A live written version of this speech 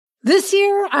This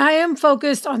year, I am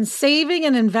focused on saving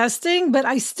and investing, but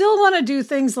I still want to do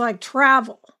things like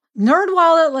travel.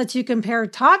 NerdWallet lets you compare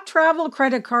top travel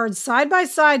credit cards side by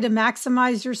side to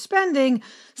maximize your spending,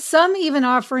 some even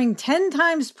offering 10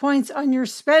 times points on your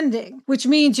spending, which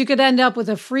means you could end up with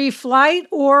a free flight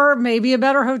or maybe a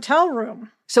better hotel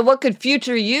room. So what could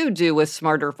future you do with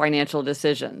smarter financial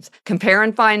decisions? Compare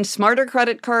and find smarter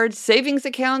credit cards, savings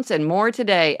accounts, and more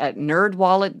today at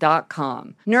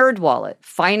nerdwallet.com. NerdWallet,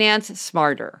 finance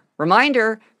smarter.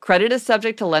 Reminder, credit is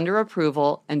subject to lender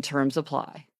approval and terms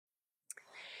apply.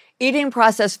 Eating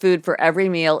processed food for every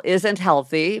meal isn't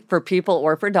healthy for people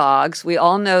or for dogs. We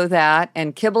all know that,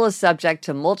 and kibble is subject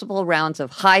to multiple rounds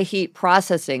of high heat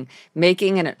processing,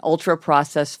 making it an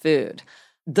ultra-processed food.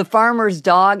 The Farmer's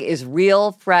Dog is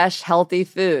real, fresh, healthy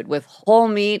food with whole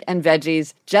meat and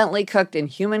veggies gently cooked in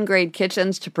human-grade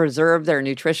kitchens to preserve their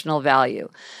nutritional value.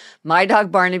 My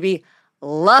dog Barnaby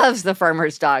loves the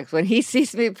Farmer's Dog. When he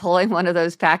sees me pulling one of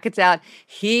those packets out,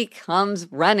 he comes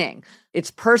running. It's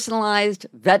personalized,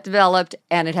 vet-developed,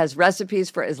 and it has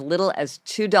recipes for as little as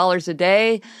 $2 a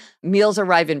day. Meals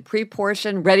arrive in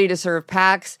pre-portioned, ready-to-serve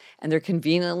packs, and they're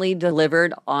conveniently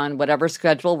delivered on whatever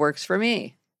schedule works for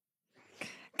me.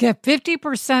 Get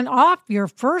 50% off your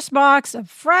first box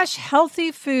of fresh,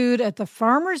 healthy food at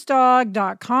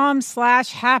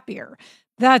thefarmersdog.com/happier.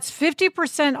 That's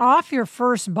 50% off your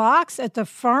first box at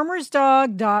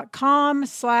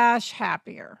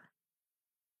thefarmersdog.com/happier.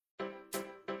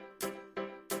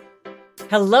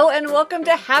 Hello and welcome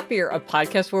to Happier, a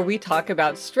podcast where we talk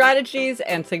about strategies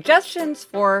and suggestions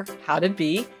for how to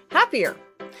be happier.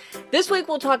 This week,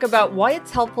 we'll talk about why it's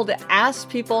helpful to ask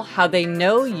people how they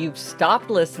know you've stopped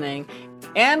listening,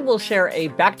 and we'll share a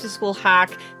back-to-school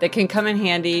hack that can come in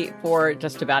handy for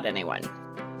just about anyone.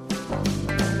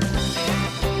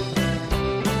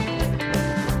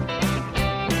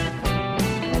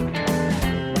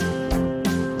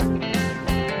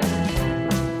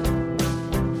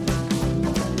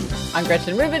 I'm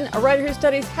Gretchen Rubin, a writer who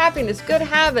studies happiness, good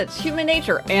habits, human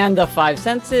nature, and the five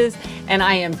senses. And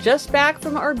I am just back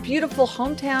from our beautiful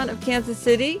hometown of Kansas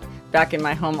City, back in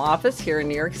my home office here in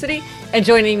New York City. And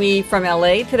joining me from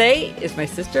LA today is my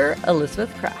sister,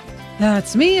 Elizabeth Craft.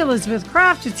 That's me, Elizabeth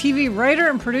Craft, a TV writer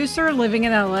and producer living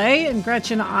in LA. And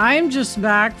Gretchen, I'm just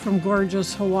back from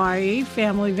gorgeous Hawaii,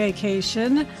 family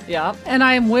vacation. Yeah. And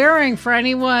I'm wearing, for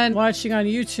anyone watching on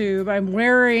YouTube, I'm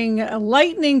wearing a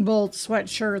lightning bolt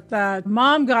sweatshirt that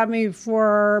Mom got me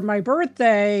for my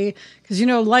birthday. Because, you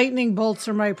know, lightning bolts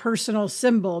are my personal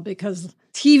symbol because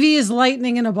TV is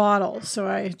lightning in a bottle. So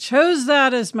I chose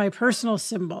that as my personal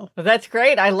symbol. Well, that's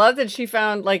great. I love that she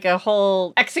found like a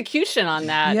whole execution on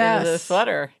that in the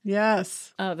sweater.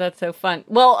 Yes. Oh, that's so fun.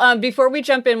 Well, before we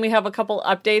jump in, we have a couple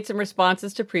updates and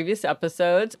responses to previous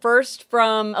episodes. First,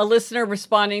 from a listener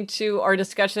responding to our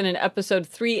discussion in episode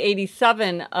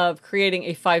 387 of creating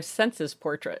a five senses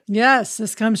portrait. Yes,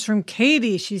 this comes from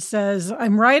Katie. She says,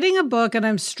 I'm writing a book and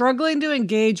I'm struggling to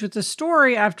engage with the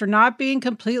story after not being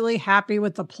completely happy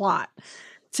with the plot.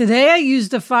 Today, I used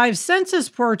the five senses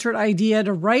portrait idea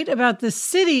to write about the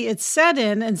city it's set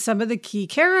in and some of the key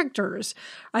characters.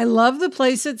 I love the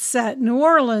place it's set, New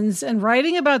Orleans, and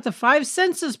writing about the five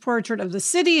senses portrait of the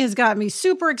city has got me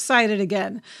super excited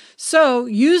again. So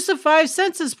use the five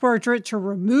senses portrait to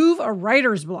remove a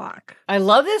writer's block. I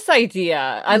love this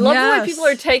idea. I love the way people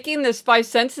are taking this five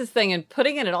senses thing and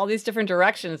putting it in all these different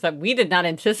directions that we did not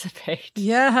anticipate.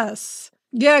 Yes.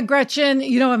 Yeah, Gretchen,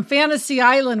 you know, in Fantasy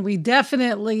Island, we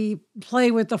definitely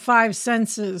play with the five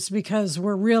senses because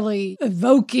we're really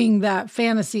evoking that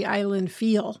Fantasy Island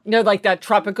feel. You know, like that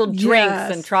tropical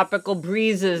drinks and tropical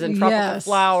breezes and tropical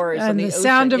flowers. And the ocean.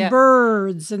 Sound of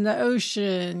birds and the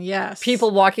ocean. Yes.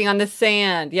 People walking on the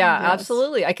sand. Yeah,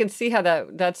 absolutely. I can see how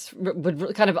that's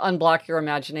would kind of unblock your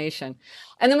imagination.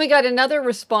 And then we got another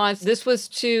response. This was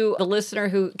to the listener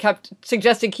who kept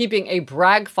suggesting keeping a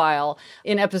brag file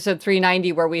in episode 390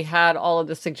 where we had all of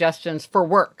the suggestions for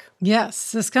work.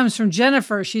 Yes, this comes from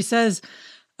Jennifer. She says,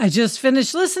 I just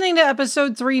finished listening to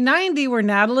episode 390 where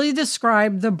Natalie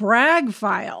described the brag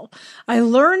file. I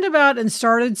learned about and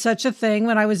started such a thing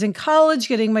when I was in college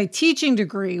getting my teaching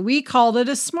degree. We called it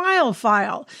a smile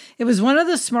file. It was one of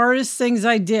the smartest things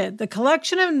I did. The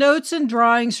collection of notes and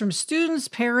drawings from students,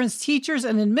 parents, teachers,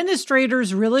 and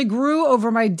administrators really grew over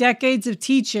my decades of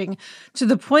teaching to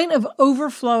the point of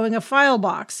overflowing a file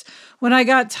box. When I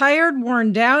got tired,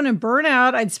 worn down, and burnt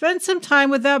out, I'd spend some time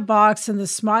with that box, and the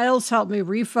smiles helped me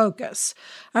refocus.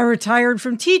 I retired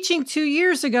from teaching 2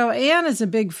 years ago, and as a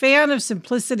big fan of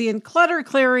simplicity and clutter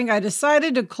clearing, I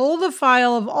decided to cull the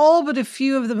file of all but a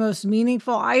few of the most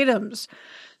meaningful items.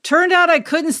 Turned out I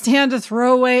couldn't stand to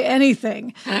throw away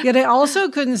anything. Yet I also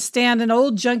couldn't stand an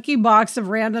old junky box of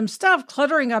random stuff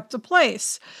cluttering up the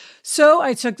place. So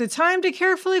I took the time to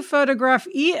carefully photograph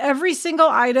every single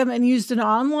item and used an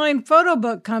online photo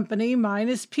book company, mine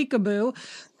is Peekaboo,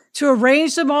 to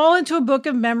arrange them all into a book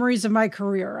of memories of my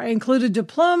career. I included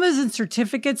diplomas and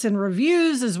certificates and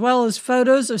reviews, as well as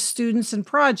photos of students and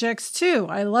projects, too.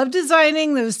 I love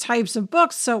designing those types of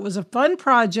books, so it was a fun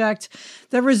project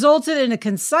that resulted in a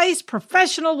concise,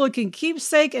 professional-looking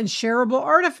keepsake and shareable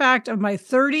artifact of my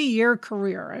 30-year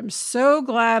career. I'm so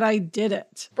glad I did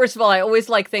it. First of all, I always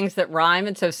like things that rhyme,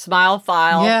 and so Smile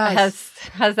File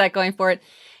has that going for it.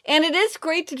 And it is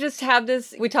great to just have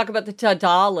this, we talk about the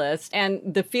ta-da list and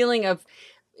the feeling of,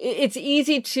 it's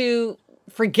easy to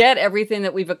forget everything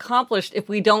that we've accomplished if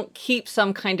we don't keep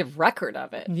some kind of record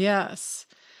of it. Yes.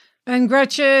 And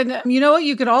Gretchen, you know what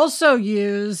you could also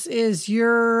use is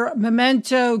your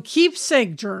Memento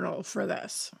keepsake journal for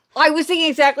this. I was thinking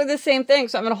exactly the same thing.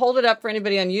 So I'm going to hold it up for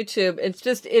anybody on YouTube.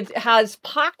 It has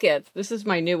pockets. This is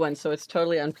my new one, so it's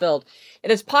totally unfilled.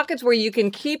 It has pockets where you can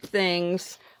keep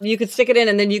things. You could stick it in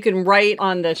and then you can write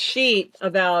on the sheet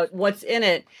about what's in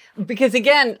it. Because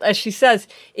again, as she says,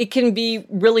 it can be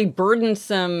really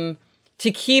burdensome to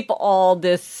keep all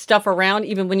this stuff around,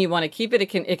 even when you want to keep it.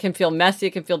 It can feel messy,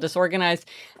 it can feel disorganized.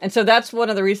 And so that's one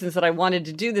of the reasons that I wanted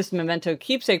to do this Memento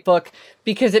keepsake book,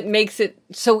 because it makes it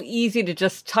so easy to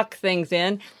just tuck things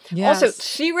in. Yes. Also,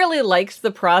 she really likes the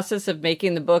process of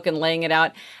making the book and laying it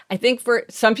out. I think for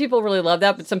some people really love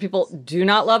that, but some people do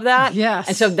not love that. Yes.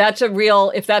 And so that's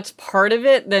if that's part of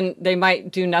it, then they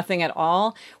might do nothing at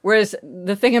all. Whereas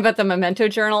the thing about the Memento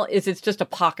journal is it's just a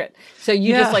pocket. So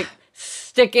you just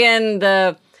stick in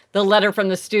the letter from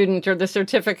the student or the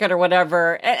certificate or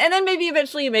whatever. And then maybe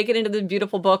eventually you make it into the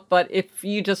beautiful book. But if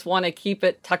you just want to keep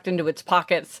it tucked into its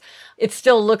pockets, it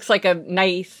still looks like a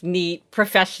nice, neat,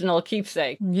 professional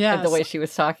keepsake. Yes. The way she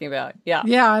was talking about. Yeah.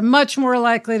 Yeah, I'm much more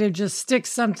likely to just stick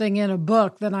something in a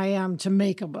book than I am to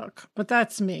make a book. But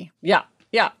that's me. Yeah.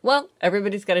 Yeah. Well,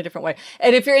 everybody's got a different way.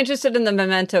 And if you're interested in the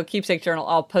Memento keepsake journal,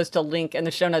 I'll post a link in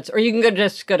the show notes, or you can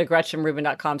just go to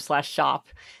GretchenRubin.com/shop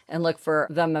and look for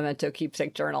the Memento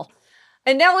keepsake journal.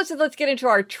 And now let's get into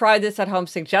our try this at home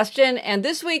suggestion. And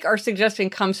this week, our suggestion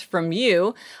comes from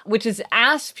you, which is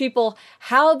ask people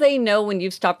how they know when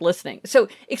you've stopped listening. So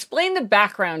explain the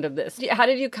background of this. How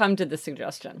did you come to the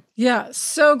suggestion? Yeah.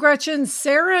 So Gretchen,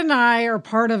 Sarah and I are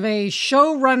part of a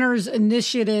showrunners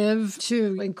initiative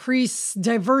to increase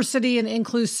diversity and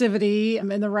inclusivity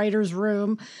in the writer's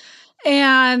room.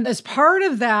 And as part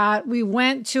of that, we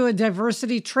went to a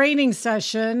diversity training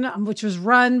session, which was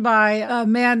run by a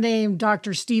man named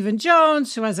Dr. Stephen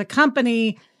Jones, who has a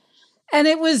company. And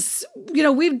it was,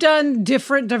 we've done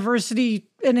different diversity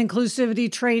and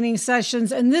inclusivity training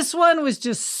sessions. And this one was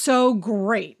just so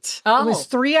great. Oh. It was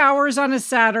 3 hours on a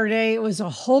Saturday. It was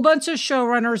a whole bunch of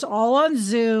showrunners all on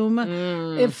Zoom.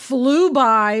 It flew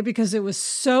by because it was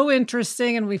so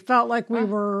interesting. And we felt like we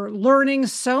were learning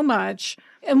so much.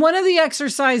 And one of the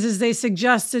exercises they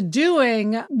suggested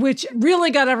doing, which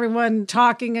really got everyone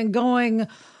talking and going,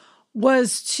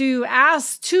 was to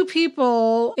ask two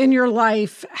people in your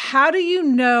life, how do you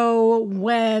know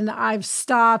when I've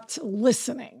stopped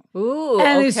listening? Ooh,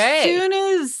 and okay. As soon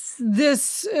as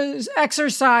this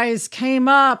exercise came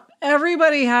up,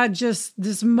 everybody had just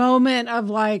this moment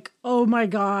of like, oh my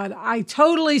God, I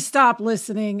totally stopped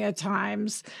listening at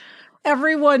times.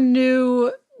 Everyone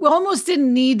knew. We almost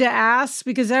didn't need to ask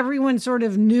because everyone sort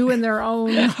of knew in their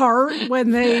own heart what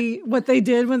they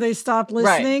did when they stopped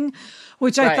listening,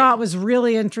 which I thought was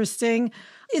really interesting.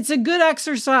 It's a good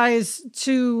exercise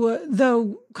to,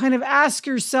 though, kind of ask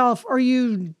yourself, are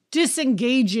you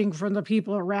disengaging from the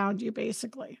people around you,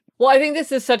 basically? Well, I think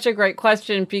this is such a great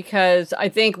question because I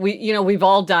think we've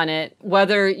all done it,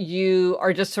 whether you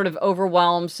are just sort of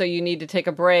overwhelmed, so you need to take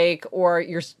a break, or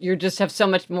you just have so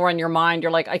much more on your mind.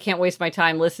 You're like, I can't waste my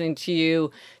time listening to you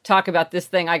talk about this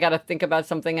thing. I got to think about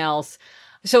something else.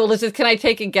 So Elizabeth, can I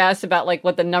take a guess about like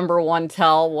what the number one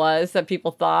tell was that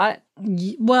people thought?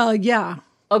 Well, yeah.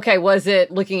 Okay, was it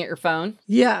looking at your phone?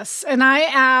 Yes. And I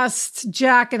asked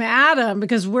Jack and Adam,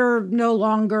 because we're no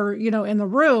longer, in the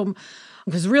room,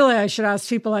 because really I should ask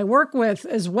people I work with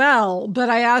as well. But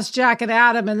I asked Jack and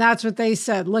Adam, and that's what they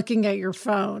said, looking at your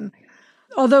phone.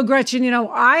 Although, Gretchen,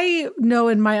 I know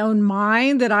in my own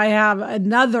mind that I have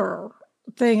another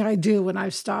thing I do when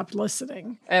I've stopped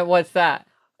listening. And what's that?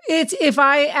 It's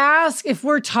if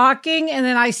we're talking and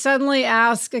then I suddenly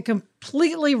ask a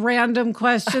completely random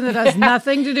question that has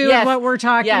nothing to do with what we're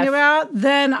talking about,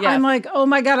 then I'm like, oh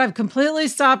my God, I've completely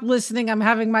stopped listening. I'm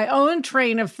having my own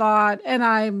train of thought and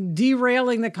I'm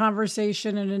derailing the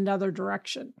conversation in another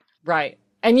direction. Right.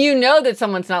 And you know that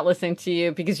someone's not listening to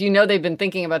you because you know they've been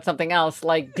thinking about something else.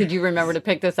 Like, did you remember to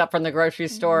pick this up from the grocery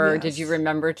store? Or did you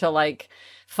remember to like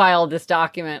file this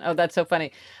document? Oh, that's so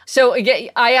funny. So again,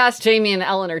 I asked Jamie and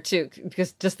Eleanor too,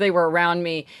 because just they were around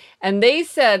me. And they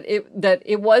said that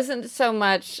it wasn't so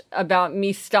much about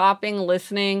me stopping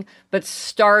listening, but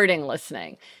starting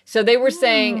listening. So they were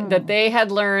saying that they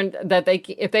had learned that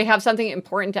if they have something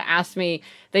important to ask me,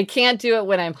 they can't do it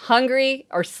when I'm hungry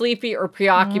or sleepy or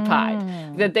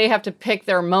preoccupied, that they have to pick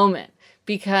their moment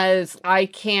because I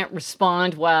can't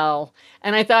respond well.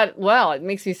 And I thought, well, it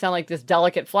makes me sound like this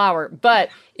delicate flower, but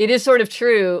it is sort of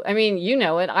true. I mean, you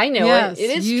know it. I know it.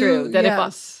 It is true that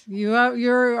you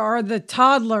are the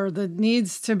toddler that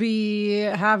needs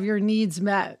to have your needs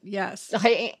met. Yes.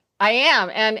 I am.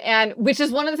 And which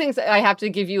is one of the things that I have to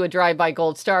give you a drive-by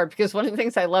gold star, because one of the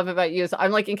things I love about you is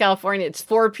I'm like in California, it's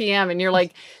 4 p.m. and you're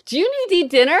like, do you need to eat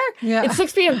dinner? Yeah. It's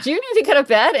 6 p.m. Do you need to go to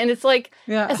bed? And it's like,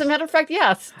 as a matter of fact,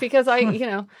 yes, because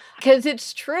because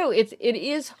it's true. It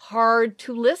is hard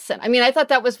to listen. I mean, I thought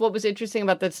that was what was interesting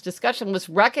about this discussion, was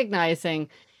recognizing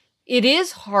it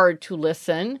is hard to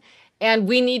listen and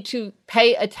we need to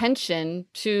pay attention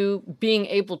to being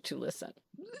able to listen.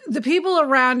 The people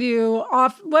around you,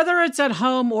 whether it's at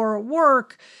home or at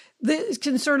work, they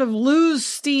can sort of lose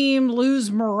steam,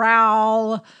 lose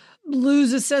morale,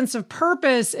 lose a sense of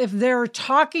purpose if they're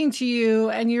talking to you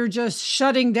and you're just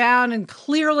shutting down and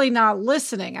clearly not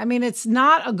listening. I mean, it's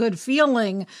not a good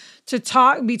feeling to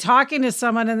be talking to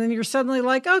someone and then you're suddenly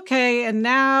like, okay, and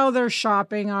now they're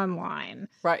shopping online.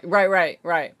 Right.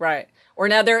 Or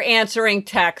now they're answering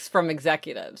texts from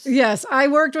executives. Yes, I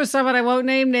worked with someone, I won't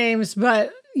name names,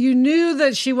 but you knew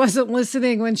that she wasn't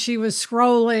listening when she was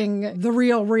scrolling the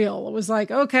reel. It was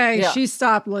like, okay, she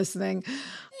stopped listening.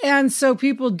 And so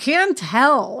people can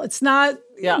tell. It's not,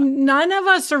 none of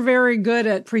us are very good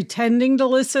at pretending to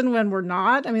listen when we're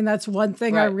not. I mean, that's one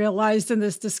thing I realized in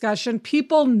this discussion.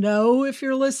 People know if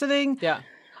you're listening. Yeah.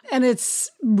 And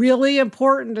it's really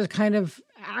important to kind of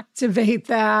activate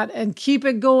that and keep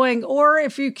it going. Or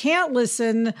if you can't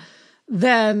listen,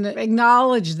 then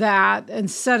acknowledge that and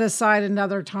set aside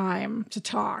another time to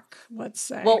talk, let's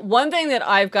say. Well, one thing that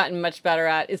I've gotten much better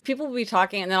at is people will be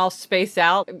talking and then I'll space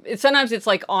out. Sometimes it's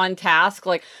like on task,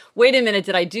 like, wait a minute,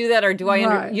 did I do that? Or do I,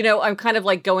 I'm kind of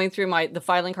like going through the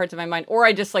filing cards in my mind, or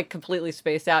I just like completely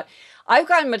space out. I've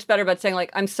gotten much better about saying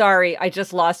like, I'm sorry, I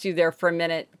just lost you there for a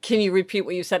minute. Can you repeat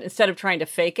what you said, instead of trying to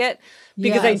fake it?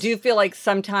 Because I do feel like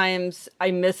sometimes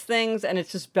I miss things and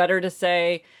it's just better to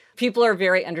say. People are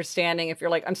very understanding if you're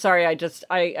like, I'm sorry,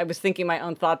 I was thinking my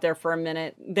own thought there for a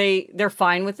minute. They're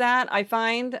fine with that, I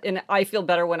find. And I feel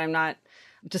better when I'm not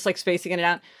just like spacing it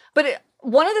out. But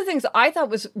one of the things I thought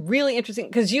was really interesting,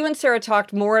 because you and Sarah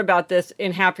talked more about this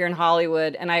in Happier in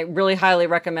Hollywood, and I really highly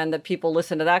recommend that people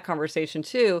listen to that conversation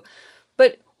too.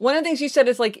 But one of the things you said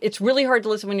is like, it's really hard to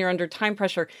listen when you're under time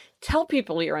pressure. Tell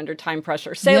people you're under time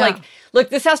pressure. Say like, look,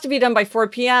 this has to be done by 4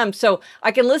 p.m. So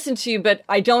I can listen to you, but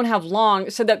I don't have long,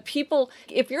 so that people,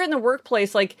 if you're in the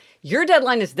workplace, like your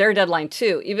deadline is their deadline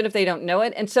too, even if they don't know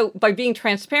it. And so by being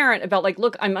transparent about like,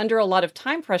 look, I'm under a lot of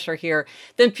time pressure here,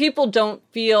 then people don't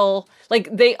feel like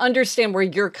they understand where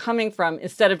you're coming from,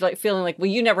 instead of like feeling like, well,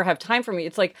 you never have time for me.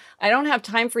 It's like, I don't have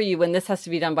time for you when this has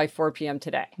to be done by 4 p.m.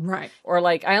 today. Right. Or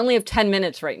like, I only have 10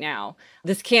 minutes right now.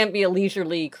 This can't be a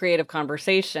leisurely, creative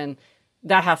conversation.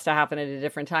 That has to happen at a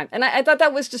different time. And I thought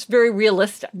that was just very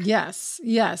realistic. Yes.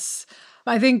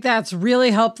 I think that's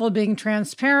really helpful, being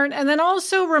transparent. And then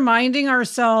also reminding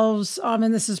ourselves,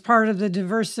 and this is part of the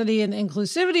diversity and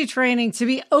inclusivity training, to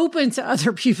be open to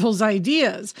other people's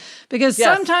ideas. Because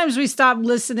sometimes we stop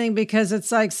listening because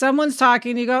it's like someone's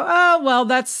talking, you go, oh, well,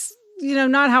 that's,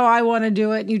 not how I want to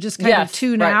do it. And you just kind of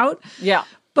tune out. Yeah.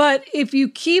 But if you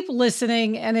keep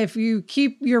listening and if you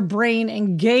keep your brain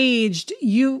engaged,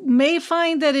 you may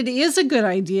find that it is a good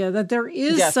idea, that there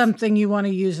is something you want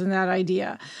to use in that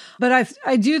idea. But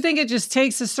I do think it just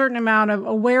takes a certain amount of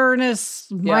awareness,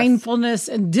 mindfulness,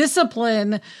 and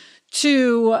discipline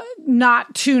to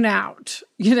not tune out,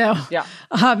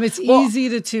 It's easy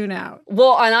to tune out.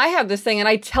 Well, and I have this thing, and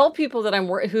I tell people that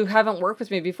who haven't worked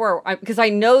with me before, because I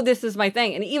know this is my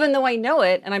thing. And even though I know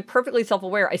it and I'm perfectly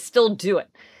self-aware, I still do it.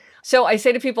 So I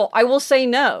say to people, I will say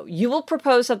no. You will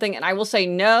propose something and I will say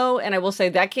no. And I will say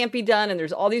that can't be done. And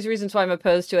there's all these reasons why I'm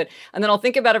opposed to it. And then I'll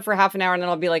think about it for half an hour and then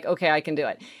I'll be like, okay, I can do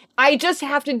it. I just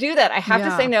have to do that. I have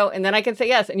to say no. And then I can say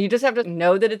yes. And you just have to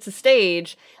know that it's a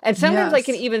stage. And sometimes I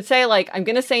can even say like, I'm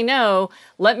going to say no.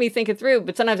 Let me think it through.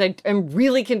 But sometimes I am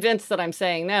really convinced that I'm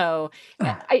saying no.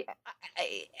 I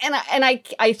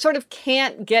sort of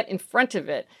can't get in front of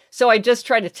it. So I just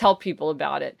try to tell people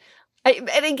about it.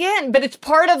 But it's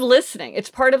part of listening. It's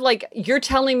part of like, you're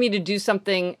telling me to do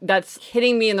something that's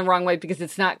hitting me in the wrong way because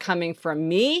it's not coming from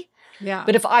me. Yeah.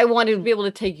 But if I want to be able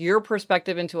to take your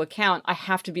perspective into account, I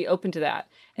have to be open to that.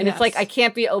 And It's like, I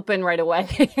can't be open right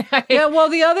away. Yeah. Well,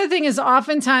 the other thing is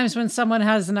oftentimes when someone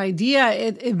has an idea,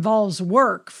 it involves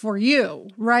work for you,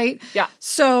 right? Yeah.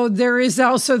 So there is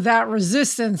also that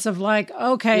resistance of like,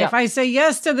 okay, if I say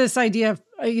yes to this idea,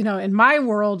 in my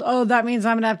world, that means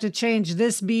I'm going to have to change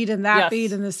this beat and that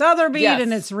beat and this other beat.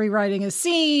 And it's rewriting a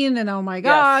scene. And oh my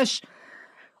gosh.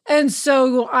 And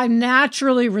so I'm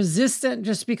naturally resistant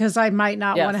just because I might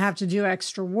not want to have to do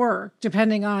extra work,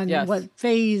 depending on what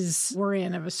phase we're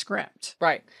in of a script.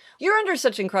 Right. You're under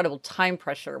such incredible time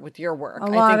pressure with your work. A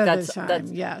lot of the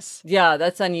time, yes. Yeah,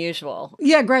 that's unusual.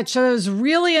 Yeah, Gretchen, so it was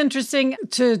really interesting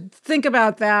to think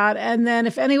about that. And then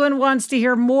if anyone wants to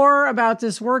hear more about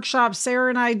this workshop Sarah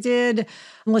and I did,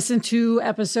 listen to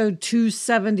episode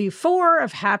 274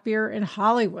 of Happier in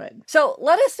Hollywood. So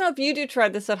let us know if you do try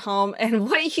this at home and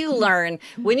what you learn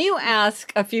when you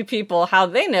ask a few people how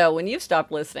they know when you've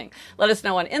stopped listening. Let us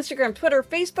know on Instagram, Twitter,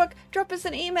 Facebook. Drop us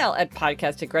an email at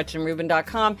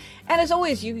podcast@GretchenRubin.com. And as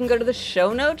always, you can go to the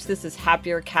show notes. This is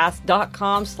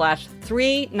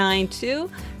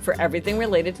happiercast.com/392 for everything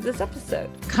related to this episode.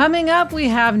 Coming up, we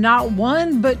have not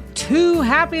one, but two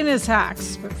happiness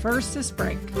hacks. But first, this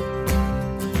break.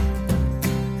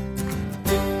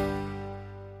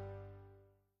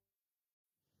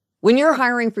 When you're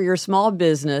hiring for your small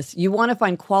business, you want to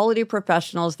find quality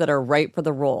professionals that are right for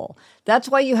the role. That's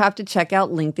why you have to check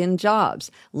out LinkedIn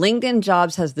Jobs. LinkedIn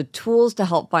Jobs has the tools to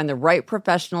help find the right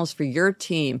professionals for your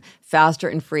team faster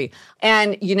and free.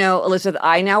 And, Elizabeth,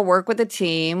 I now work with a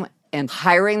team, and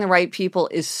hiring the right people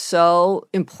is so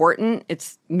important.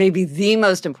 It's maybe the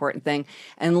most important thing.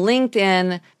 And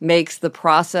LinkedIn makes the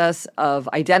process of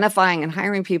identifying and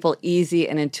hiring people easy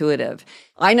and intuitive.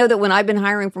 I know that when I've been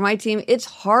hiring for my team, it's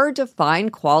hard to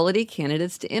find quality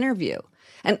candidates to interview.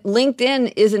 And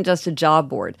LinkedIn isn't just a job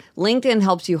board. LinkedIn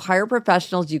helps you hire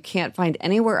professionals you can't find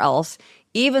anywhere else,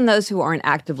 even those who aren't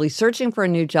actively searching for a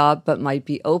new job but might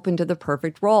be open to the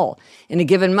perfect role. In a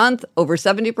given month, over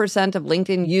 70% of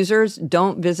LinkedIn users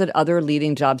don't visit other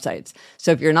leading job sites.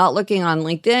 So if you're not looking on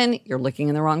LinkedIn, you're looking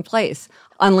in the wrong place.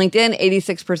 On LinkedIn,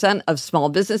 86% of small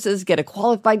businesses get a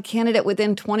qualified candidate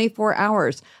within 24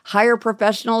 hours. Hire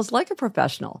professionals like a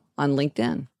professional on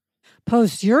LinkedIn.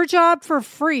 Post your job for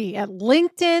free at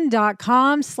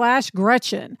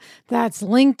linkedin.com/Gretchen. That's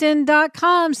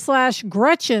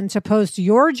linkedin.com/Gretchen to post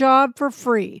your job for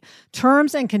free.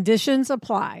 Terms and conditions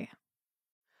apply.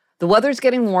 The weather's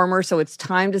getting warmer, so it's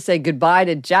time to say goodbye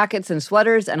to jackets and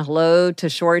sweaters and hello to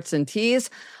shorts and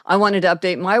tees. I wanted to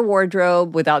update my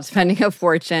wardrobe without spending a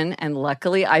fortune, and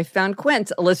luckily I found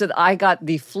Quince. Elizabeth, I got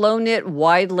the Flow Knit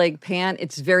wide leg pant.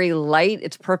 It's very light.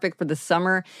 It's perfect for the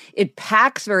summer. It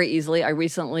packs very easily. I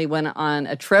recently went on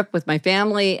a trip with my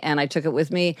family, and I took it with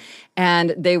me,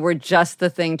 and they were just the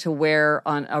thing to wear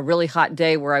on a really hot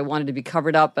day where I wanted to be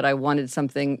covered up, but I wanted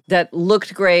something that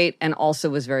looked great and also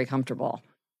was very comfortable.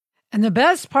 And the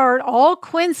best part, all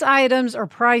Quince items are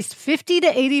priced 50 to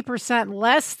 80%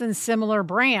 less than similar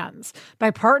brands.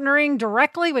 By partnering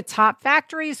directly with top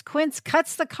factories, Quince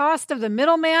cuts the cost of the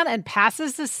middleman and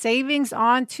passes the savings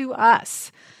on to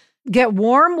us. Get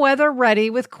warm weather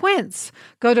ready with Quince.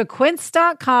 Go to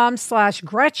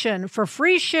quince.com/Gretchen for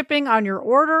free shipping on your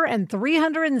order and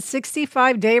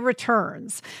 365-day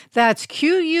returns. That's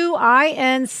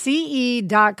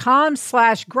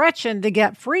QUINCE.com/Gretchen to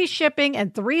get free shipping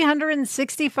and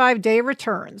 365-day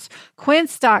returns.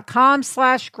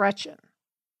 Quince.com/Gretchen.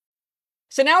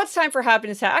 So now it's time for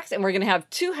happiness hacks, and we're going to have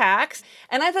two hacks.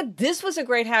 And I thought this was a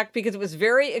great hack because it was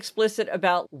very explicit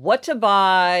about what to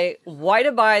buy, why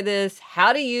to buy this,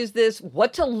 how to use this,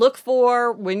 what to look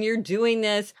for when you're doing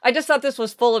this. I just thought this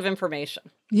was full of information.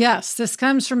 Yes, this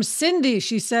comes from Cindy.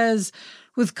 She says,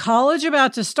 with college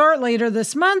about to start later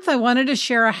this month, I wanted to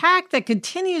share a hack that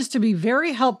continues to be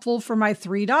very helpful for my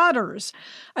 3 daughters.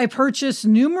 I purchased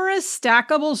numerous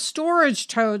stackable storage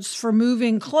totes for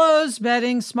moving clothes,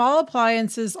 bedding, small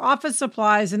appliances, office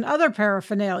supplies, and other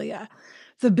paraphernalia.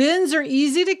 The bins are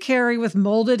easy to carry with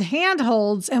molded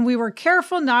handholds, and we were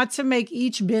careful not to make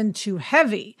each bin too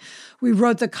heavy. We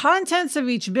wrote the contents of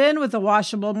each bin with a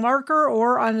washable marker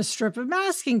or on a strip of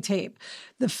masking tape.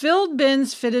 The filled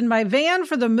bins fit in my van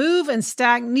for the move and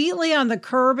stacked neatly on the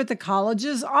curb at the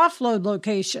college's offload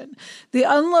location. The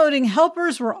unloading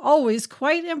helpers were always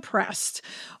quite impressed.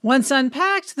 Once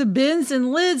unpacked, the bins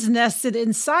and lids nested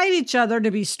inside each other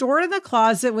to be stored in the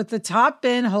closet, with the top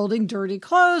bin holding dirty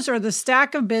clothes, or the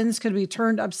stack of bins could be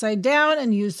turned upside down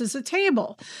and used as a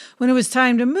table. When it was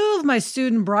time to move, my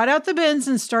student brought out the bins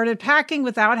and started packing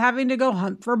without having to go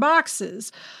hunt for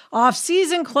boxes.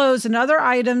 Off-season clothes and other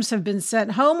items have been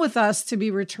sent home with us to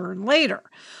be returned later.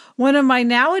 One of my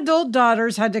now adult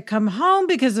daughters had to come home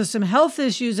because of some health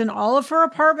issues, and all of her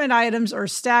apartment items are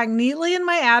stacked neatly in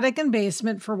my attic and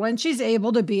basement for when she's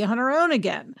able to be on her own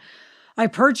again. I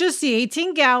purchased the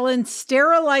 18-gallon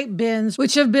Sterilite bins,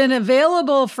 which have been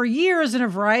available for years in a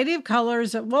variety of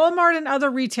colors at Walmart and other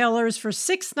retailers for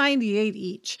 $6.98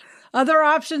 each. Other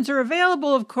options are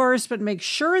available, of course, but make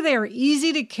sure they are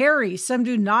easy to carry. Some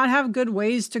do not have good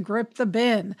ways to grip the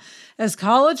bin. As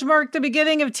college marked the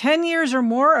beginning of 10 years or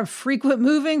more of frequent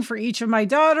moving for each of my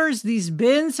daughters, these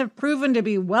bins have proven to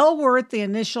be well worth the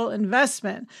initial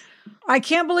investment. I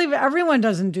can't believe everyone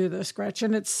doesn't do this,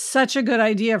 Gretchen. It's such a good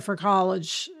idea for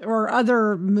college or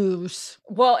other moves.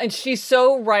 Well, and she's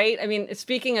so right. I mean,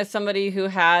 speaking as somebody who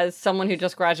has someone who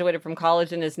just graduated from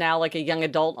college and is now like a young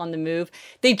adult on the move,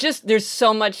 there's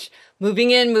so much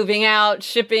moving in, moving out,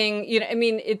 shipping, I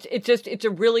mean, it's a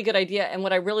really good idea. And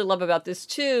what I really love about this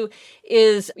too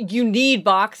is you need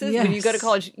boxes. Yes. When you go to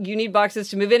college, you need boxes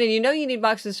to move in, and you need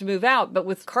boxes to move out. But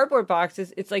with cardboard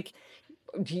boxes, it's like,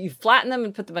 you flatten them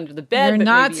and put them under the bed. You're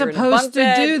not supposed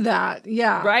to do that.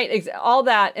 Yeah. Right. All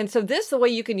that. And so this, the way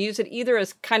you can use it either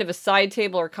as kind of a side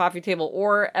table or coffee table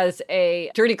or as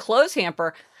a dirty clothes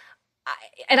hamper.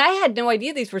 And I had no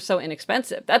idea these were so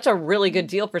inexpensive. That's a really good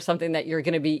deal for something that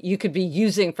you could be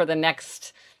using for the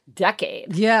next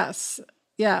decade. Yes.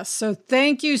 Yes. So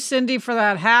thank you, Cindy, for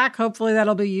that hack. Hopefully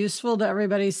that'll be useful to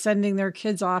everybody sending their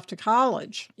kids off to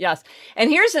college. Yes. And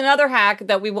here's another hack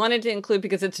that we wanted to include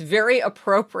because it's very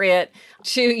appropriate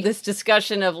to this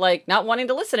discussion of like not wanting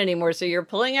to listen anymore. So you're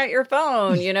pulling out your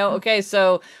phone, Okay,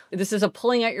 so this is a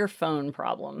pulling out your phone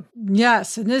problem.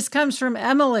 Yes. And this comes from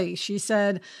Emily. She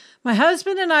said, my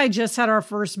husband and I just had our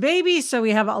first baby, so we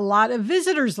have a lot of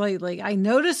visitors lately. I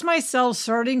noticed myself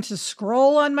starting to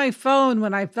scroll on my phone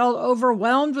when I felt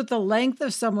overwhelmed with the length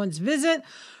of someone's visit,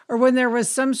 or when there was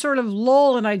some sort of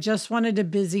lull and I just wanted to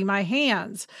busy my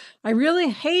hands. I really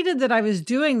hated that I was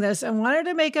doing this and wanted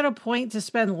to make it a point to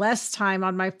spend less time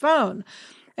on my phone.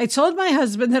 I told my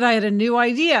husband that I had a new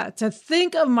idea, to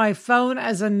think of my phone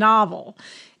as a novel.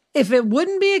 If it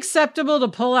wouldn't be acceptable to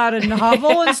pull out a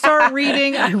novel and start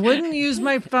reading, I wouldn't use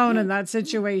my phone in that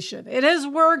situation. It has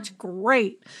worked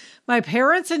great. My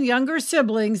parents and younger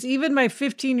siblings, even my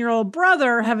 15-year-old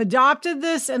brother, have adopted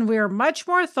this, and we are much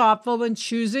more thoughtful when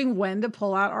choosing when to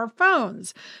pull out our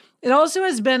phones. It also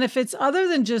has benefits other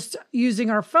than just using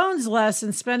our phones less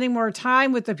and spending more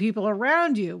time with the people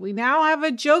around you. We now have a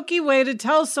jokey way to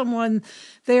tell someone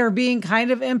they are being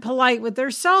kind of impolite with their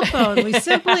cell phone. We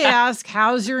simply ask,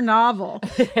 how's your novel?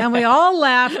 And we all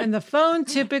laugh, and the phone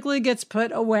typically gets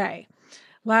put away.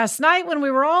 Last night, when we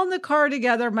were all in the car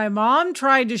together, my mom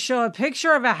tried to show a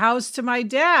picture of a house to my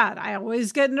dad. I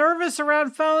always get nervous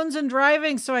around phones and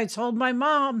driving, so I told my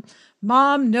mom,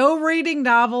 no reading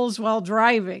novels while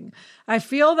driving. I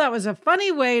feel that was a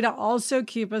funny way to also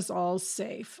keep us all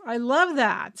safe. I love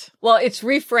that. Well, it's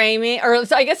reframing, or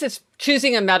I guess it's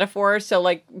choosing a metaphor. So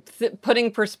like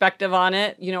putting perspective on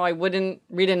it. I wouldn't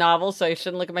read a novel, so I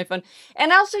shouldn't look at my phone.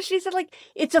 And also she said like,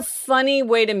 it's a funny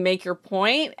way to make your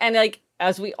point. And like,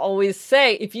 as we always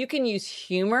say, if you can use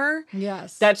humor,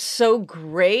 yes, that's so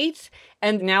great.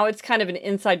 And now it's kind of an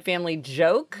inside family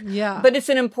joke. Yeah. But it's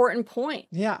an important point.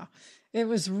 Yeah. It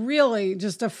was really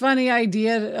just a funny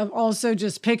idea of also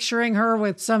just picturing her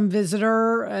with some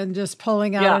visitor and just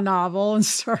pulling out a novel and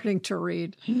starting to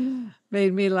read.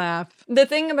 Made me laugh. The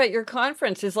thing about your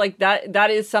conference is like that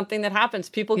is something that happens.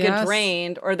 People get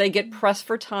drained or they get pressed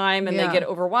for time and they get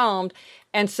overwhelmed.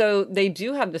 And so they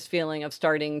do have this feeling of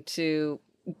starting to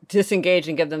disengage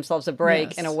and give themselves a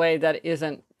break in a way that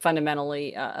isn't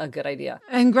fundamentally a good idea.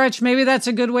 And Gretch, maybe that's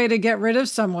a good way to get rid of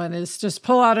someone is just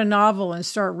pull out a novel and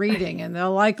start reading and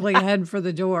they'll likely head for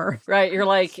the door. Right. You're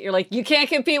like, you can't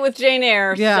compete with Jane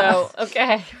Eyre. Yeah. So,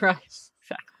 okay. Right.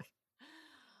 Exactly.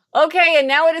 Okay. And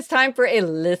now it is time for a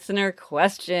listener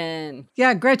question.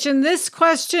 Yeah, Gretchen, this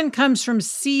question comes from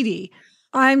Ceedie.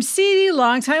 I'm Ceedie,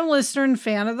 longtime listener and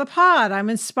fan of the pod. I'm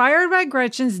inspired by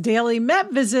Gretchen's daily Met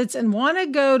visits and want to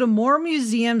go to more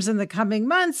museums in the coming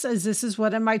months, as this is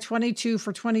one of my 22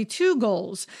 for 22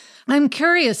 goals. I'm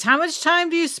curious, how much time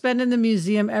do you spend in the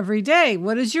museum every day?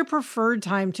 What is your preferred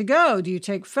time to go? Do you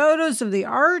take photos of the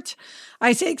art?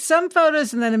 I take some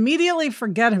photos and then immediately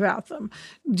forget about them.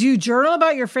 Do you journal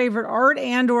about your favorite art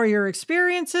and or your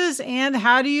experiences? And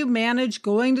how do you manage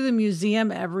going to the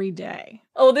museum every day?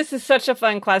 Oh, this is such a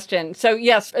fun question. So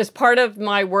yes, as part of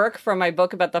my work for my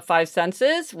book about the five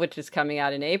senses, which is coming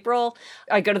out in April,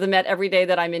 I go to the Met every day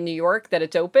that I'm in New York, that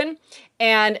it's open.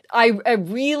 And I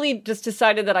really just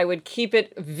decided that I would keep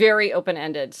it very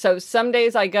open-ended. So some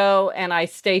days I go and I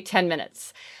stay 10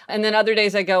 minutes. And then other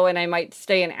days I go and I might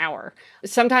stay an hour.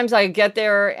 Sometimes I get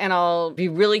there and I'll be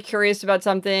really curious about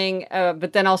something,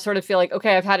 but then I'll sort of feel like,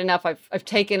 okay, I've had enough. I've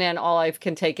taken in all I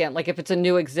can take in, like if it's a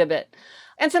new exhibit.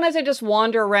 And sometimes I just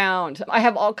wander around. I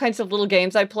have all kinds of little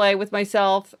games I play with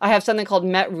myself. I have something called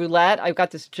Met Roulette. I've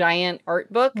got this giant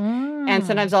art book. And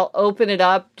sometimes I'll open it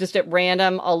up just at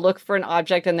random. I'll look for an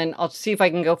object and then I'll see if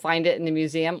I can go find it in the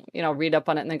museum, read up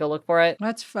on it and then go look for it.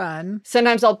 That's fun.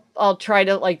 Sometimes I'll try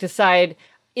to decide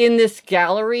in this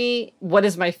gallery, what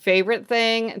is my favorite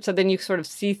thing? So then you sort of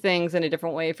see things in a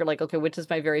different way if you're like, okay, which is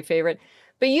my very favorite?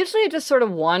 But usually I just sort of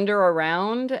wander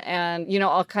around and,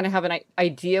 I'll kind of have an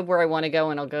idea of where I want to go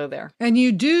and I'll go there. And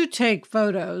you do take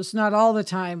photos, not all the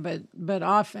time, but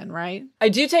often, right? I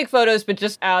do take photos, but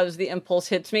just as the impulse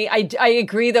hits me. I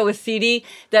agree, though, with Ceedie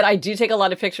that I do take a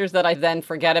lot of pictures that I then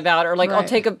forget about. Or I'll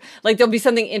take there'll be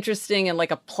something interesting in like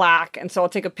a plaque. And so I'll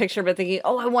take a picture, but thinking,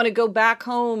 I want to go back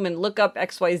home and look up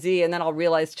XYZ. And then I'll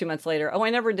realize 2 months later, I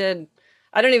never did.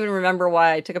 I don't even remember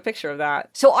why I took a picture of that.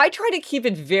 So I try to keep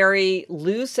it very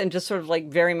loose and just sort of like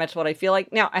very much what I feel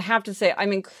like. Now, I have to say,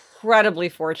 I'm incredibly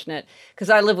fortunate because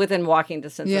I live within walking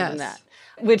distance of the Met.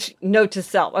 Which, note to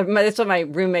self, that's what my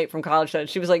roommate from college said.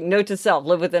 She was like, note to self,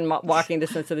 live within walking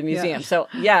distance of the museum. So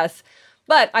yes,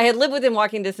 but I had lived within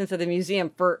walking distance of the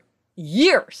museum for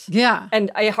years. Yeah.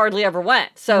 And I hardly ever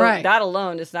went. So that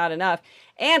alone is not enough.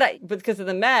 And because of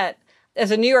the Met, as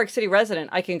a New York City resident,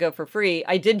 I can go for free.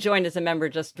 I did join as a member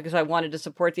just because I wanted to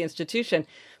support the institution.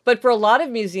 But for a lot of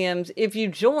museums, if you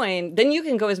join, then you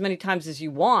can go as many times as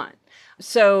you want.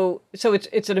 So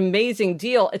it's an amazing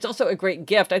deal. It's also a great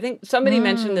gift. I think somebody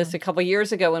mentioned this a couple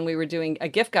years ago when we were doing a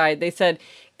gift guide. They said,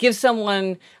 give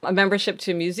someone a membership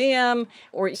to a museum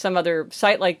or some other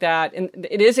site like that. And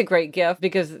it is a great gift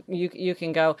because you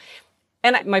can go.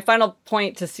 And my final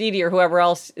point to Ceedie or whoever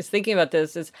else is thinking about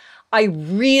this is I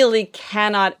really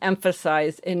cannot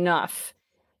emphasize enough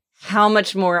how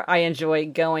much more I enjoy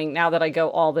going now that I go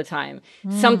all the time.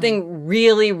 Something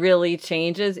really, really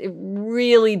changes. It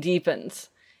really deepens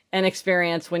an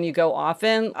experience when you go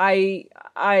often. I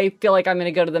feel like I'm going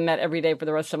to go to the Met every day for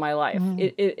the rest of my life.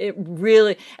 It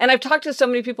really, and I've talked to so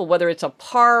many people, whether it's a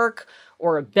park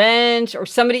or a bench, or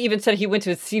somebody even said he went to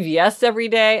a CVS every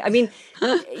day. I mean,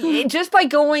 just by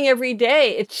going every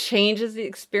day, it changes the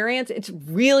experience. It's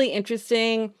really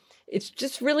interesting. It's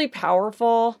just really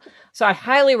powerful. So I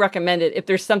highly recommend it if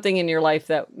there's something in your life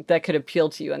that could appeal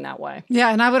to you in that way. Yeah,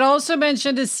 and I would also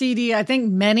mention to Ceedie, I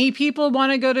think many people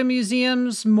want to go to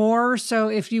museums more. So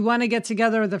if you want to get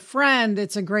together with a friend,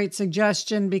 it's a great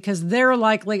suggestion because they're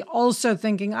likely also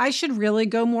thinking, I should really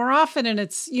go more often. And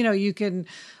it's, you can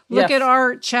look at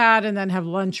art, chat, and then have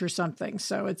lunch or something.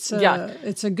 So it's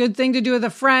a good thing to do with a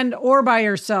friend or by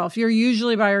yourself. You're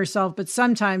usually by yourself, but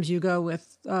sometimes you go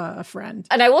with a friend.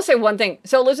 And I will say one thing.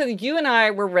 So Elizabeth, you and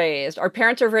I were raised, our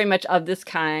parents are very much of this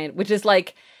kind, which is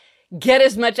like, get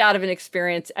as much out of an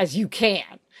experience as you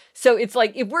can. So it's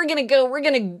like, if we're going to go, we're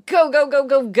going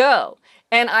to go.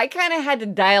 And I kind of had to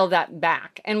dial that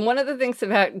back. And one of the things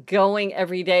about going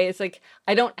every day is like,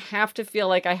 I don't have to feel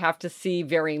like I have to see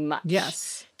very much.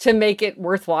 Yes. To make it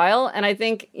worthwhile. And I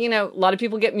think, a lot of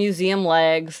people get museum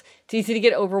legs. It's easy to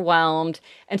get overwhelmed.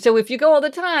 And so if you go all the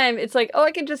time, it's like,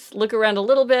 I can just look around a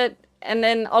little bit and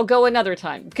then I'll go another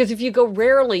time. Because if you go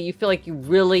rarely, you feel like you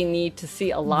really need to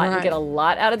see a lot and get a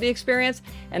lot out of the experience.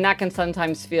 And that can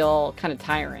sometimes feel kind of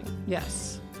tiring.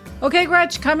 Yes. Okay,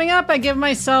 Gretch, coming up, I give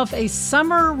myself a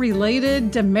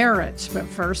summer-related demerit. But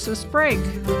first, this break.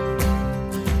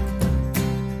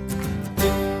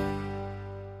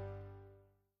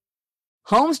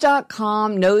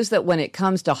 Homes.com knows that when it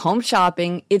comes to home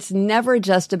shopping, it's never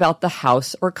just about the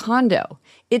house or condo.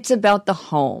 It's about the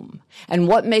home. And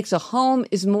what makes a home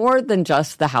is more than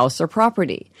just the house or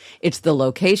property. It's the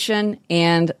location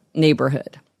and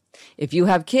neighborhood. If you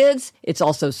have kids, it's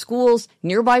also schools,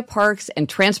 nearby parks, and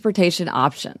transportation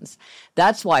options.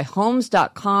 That's why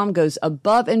Homes.com goes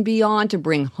above and beyond to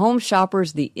bring home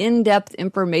shoppers the in-depth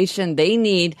information they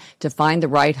need to find the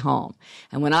right home.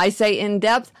 And when I say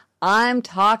in-depth, I'm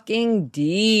talking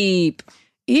deep.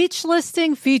 Each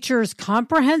listing features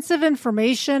comprehensive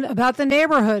information about the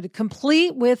neighborhood,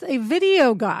 complete with a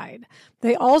video guide.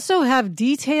 They also have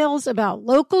details about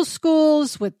local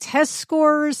schools with test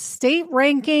scores, state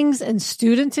rankings, and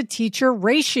student-to-teacher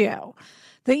ratio.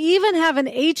 They even have an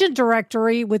agent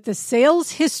directory with the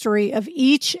sales history of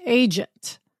each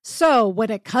agent. So when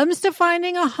it comes to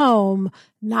finding a home,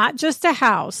 not just a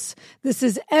house, this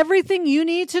is everything you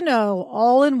need to know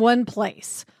all in one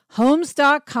place.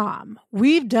 Homes.com.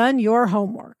 We've done your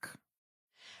homework.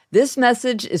 This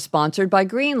message is sponsored by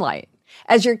Greenlight.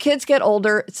 As your kids get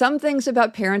older, some things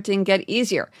about parenting get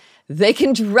easier. They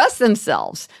can dress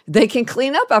themselves. They can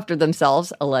clean up after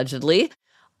themselves, allegedly.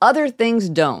 Other things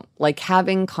don't, like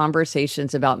having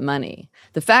conversations about money.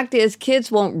 The fact is,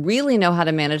 kids won't really know how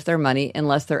to manage their money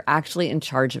unless they're actually in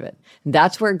charge of it.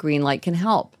 That's where Greenlight can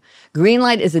help.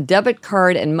 Greenlight is a debit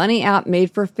card and money app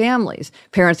made for families.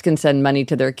 Parents can send money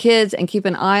to their kids and keep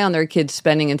an eye on their kids'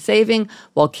 spending and saving,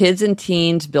 while kids and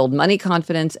teens build money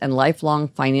confidence and lifelong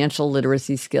financial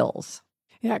literacy skills.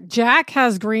 Yeah, Jack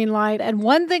has Greenlight, and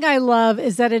one thing I love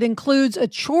is that it includes a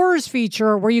chores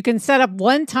feature where you can set up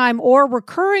one-time or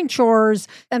recurring chores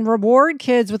and reward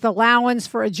kids with allowance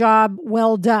for a job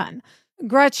well done.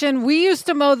 Gretchen, we used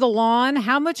to mow the lawn.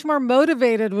 How much more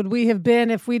motivated would we have been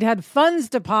if we'd had funds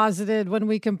deposited when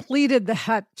we completed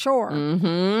that chore?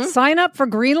 Mm-hmm. Sign up for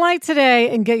Greenlight today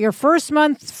and get your first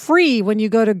month free when you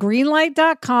go to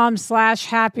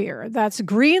greenlight.com/happier. That's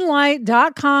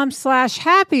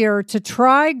greenlight.com/happier to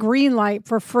try Greenlight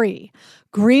for free.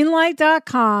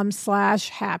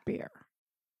 Greenlight.com/happier.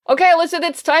 Okay, Alyssa,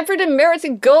 it's time for demerits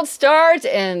and gold stars,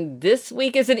 and this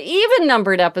week is an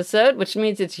even-numbered episode, which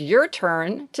means it's your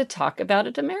turn to talk about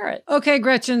a demerit. Okay,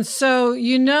 Gretchen. So,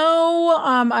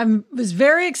 I was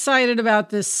very excited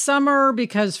about this summer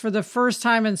because for the first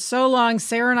time in so long,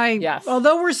 Sarah and I,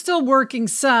 although we're still working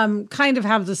some, kind of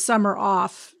have the summer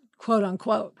off, quote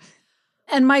unquote.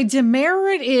 And my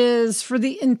demerit is for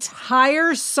the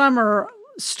entire summer,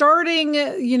 starting,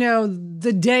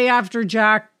 the day after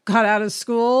Jack got out of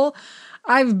school,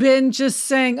 I've been just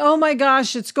saying, oh my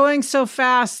gosh, it's going so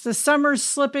fast. The summer's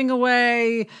slipping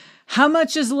away. How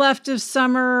much is left of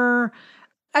summer?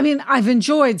 I mean, I've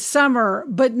enjoyed summer,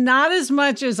 but not as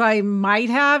much as I might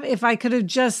have if I could have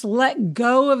just let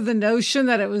go of the notion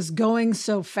that it was going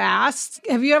so fast.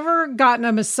 Have you ever gotten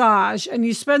a massage and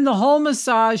you spend the whole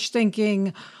massage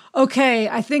thinking, okay,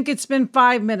 I think it's been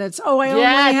 5 minutes. Oh, I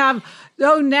only have...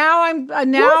 Oh,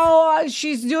 now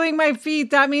she's doing my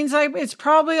feet. That means it's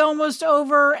probably almost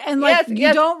over. And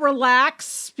you don't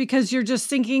relax because you're just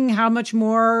thinking, how much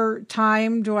more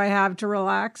time do I have to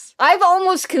relax? I've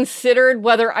almost considered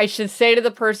whether I should say to the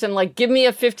person, give me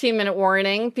a 15-minute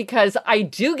warning, because I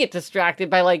do get distracted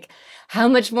by how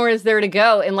much more is there to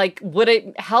go? And would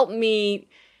it help me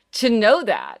to know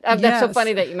that? That's so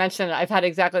funny that you mentioned it. I've had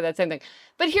exactly that same thing.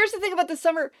 But here's the thing about the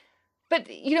summer. But,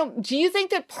 do you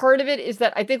think that part of it is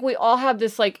that I think we all have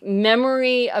this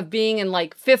memory of being in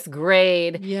fifth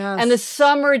grade and the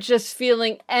summer just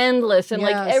feeling endless and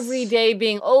every day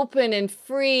being open and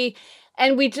free.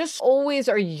 And we just always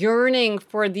are yearning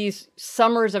for these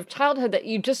summers of childhood that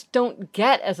you just don't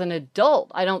get as an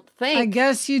adult, I don't think. I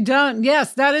guess you don't.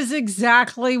 Yes, that is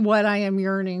exactly what I am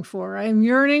yearning for. I'm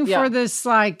yearning for this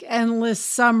endless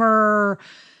summer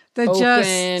that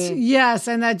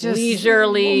and that just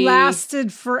leisurely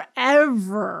lasted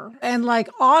forever. And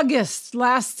August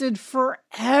lasted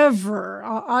forever.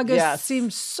 August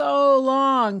seems so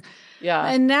long. Yeah.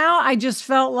 And now I just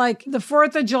felt like the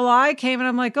 4th of July came and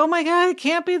I'm like, oh my God, it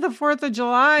can't be the 4th of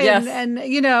July. Yes. And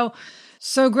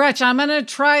so Gretchen, I'm going to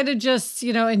try to just,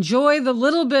 enjoy the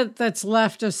little bit that's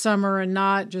left of summer and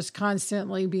not just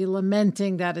constantly be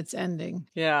lamenting that it's ending.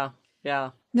 Yeah. Yeah.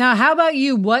 Now, how about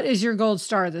you? What is your gold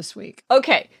star this week?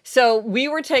 Okay, so we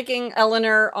were taking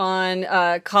Eleanor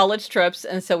on college trips,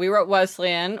 and so we were at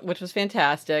Wesleyan, which was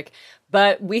fantastic,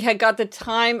 but we had got the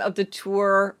time of the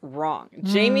tour wrong.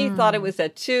 Jamie thought it was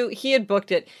at 2. He had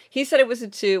booked it. He said it was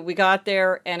at 2. We got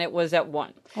there, and it was at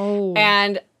 1. Oh.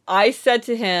 And I said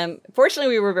to him,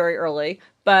 fortunately, we were very early,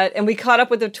 and we caught up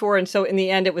with the tour, and so in the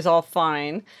end, it was all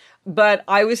fine. But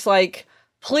I was like,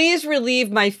 please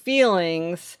relieve my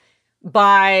feelings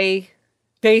by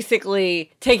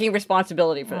basically taking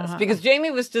responsibility for this. Because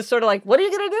Jamie was just sort of like, what are you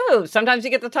going to do? Sometimes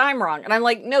you get the time wrong. And I'm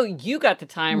like, no, you got the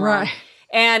time wrong.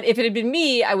 And if it had been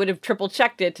me, I would have triple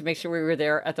checked it to make sure we were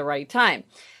there at the right time.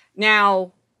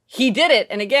 Now, he did it.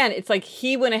 And again, it's like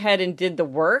he went ahead and did the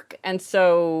work. And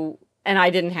I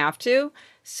didn't have to.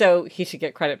 So he should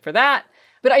get credit for that.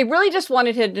 But I really just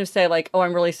wanted him to say, like, oh,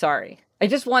 I'm really sorry. I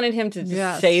just wanted him to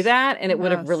just say that, and it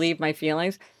would have relieved my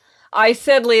feelings. I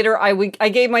said later, I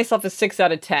gave myself a 6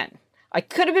 out of 10. I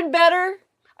could have been better.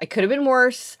 I could have been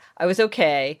worse. I was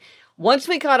okay. Once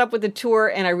we caught up with the tour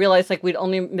and I realized like we'd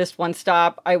only missed one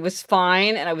stop, I was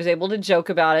fine and I was able to joke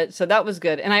about it. So that was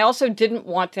good. And I also didn't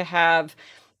want to have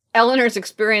Eleanor's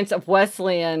experience of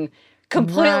Wesleyan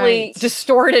completely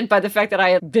distorted by the fact that I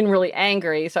had been really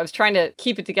angry. So I was trying to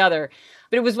keep it together.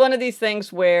 But it was one of these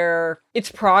things where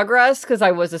it's progress because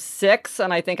I was a 6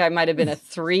 and I think I might have been a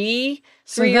 3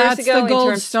 so 3 years that's ago. The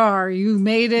gold star. You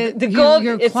made it.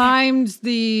 You climbed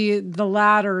the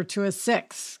ladder to a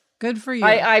 6. Good for you.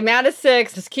 I'm at a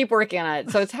 6. Just keep working on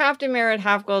it. So it's half demerit,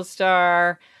 half gold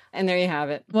star. And there you have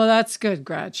it. Well, that's good,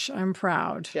 Gretch. I'm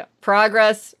proud. Yeah.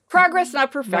 Progress,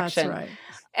 not perfection. That's right.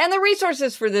 And the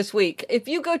resources for this week. If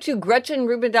you go to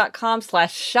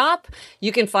GretchenRubin.com/shop,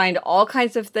 you can find all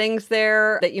kinds of things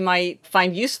there that you might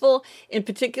find useful. In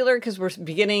particular, because we're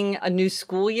beginning a new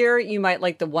school year, you might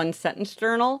like the 1-sentence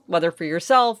journal, whether for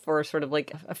yourself or sort of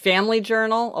like a family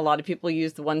journal. A lot of people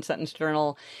use the 1-sentence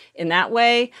journal in that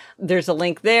way. There's a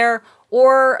link there.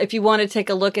 Or if you want to take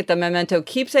a look at the Memento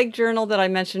Keepsake Journal that I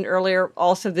mentioned earlier,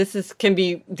 also can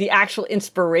be the actual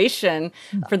inspiration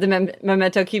for the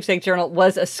Memento Keepsake Journal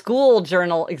was a school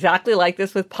journal exactly like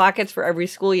this with pockets for every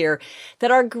school year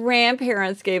that our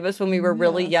grandparents gave us when we were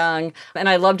really young. And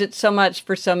I loved it so much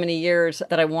for so many years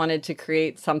that I wanted to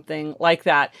create something like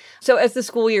that. So as the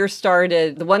school year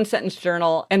started, the 1-sentence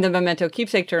journal and the Memento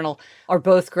Keepsake Journal are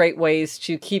both great ways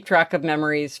to keep track of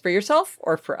memories for yourself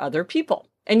or for other people.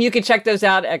 And you can check those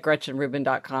out at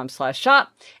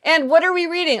GretchenRubin.com/shop. And what are we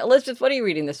reading? Elizabeth, what are you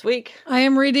reading this week? I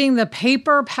am reading The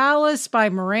Paper Palace by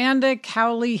Miranda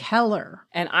Cowley Heller.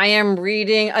 And I am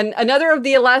reading another of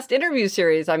the Last Interview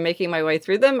series. I'm making my way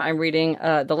through them. I'm reading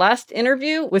The Last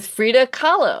Interview with Frida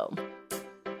Kahlo.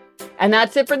 And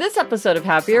that's it for this episode of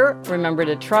Happier. Remember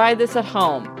to try this at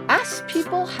home. Ask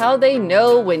people how they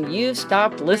know when you've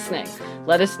stopped listening.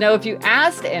 Let us know if you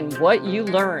asked and what you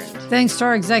learned. Thanks to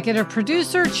our executive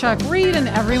producer, Chuck Reed, and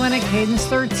everyone at Cadence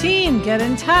 13. Get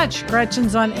in touch.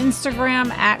 Gretchen's on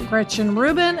Instagram at Gretchen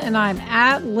Rubin, and I'm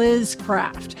at Liz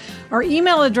Craft. Our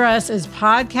email address is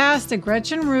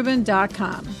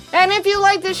podcast@GretchenRubin.com. And if you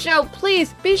like this show,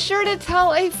 please be sure to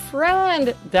tell a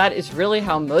friend. That is really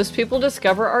how most people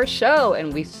discover our show,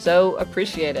 and we so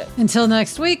appreciate it. Until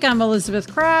next week, I'm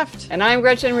Elizabeth Craft. And I'm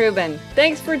Gretchen Rubin.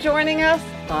 Thanks for joining us.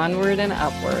 Onward and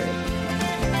upward.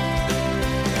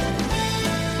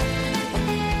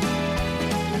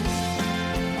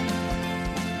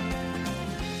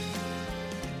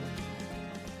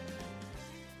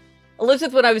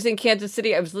 Elizabeth, when I was in Kansas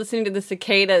City, I was listening to the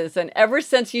cicadas, and ever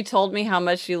since you told me how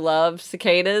much you love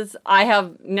cicadas, I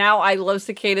love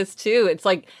cicadas too. It's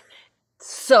like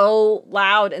so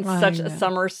loud and such a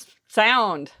summer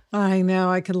sound. I know.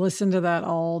 I could listen to that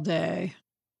all day.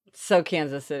 So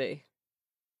Kansas City.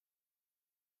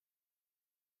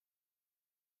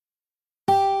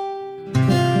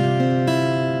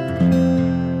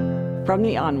 From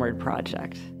the Onward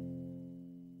Project.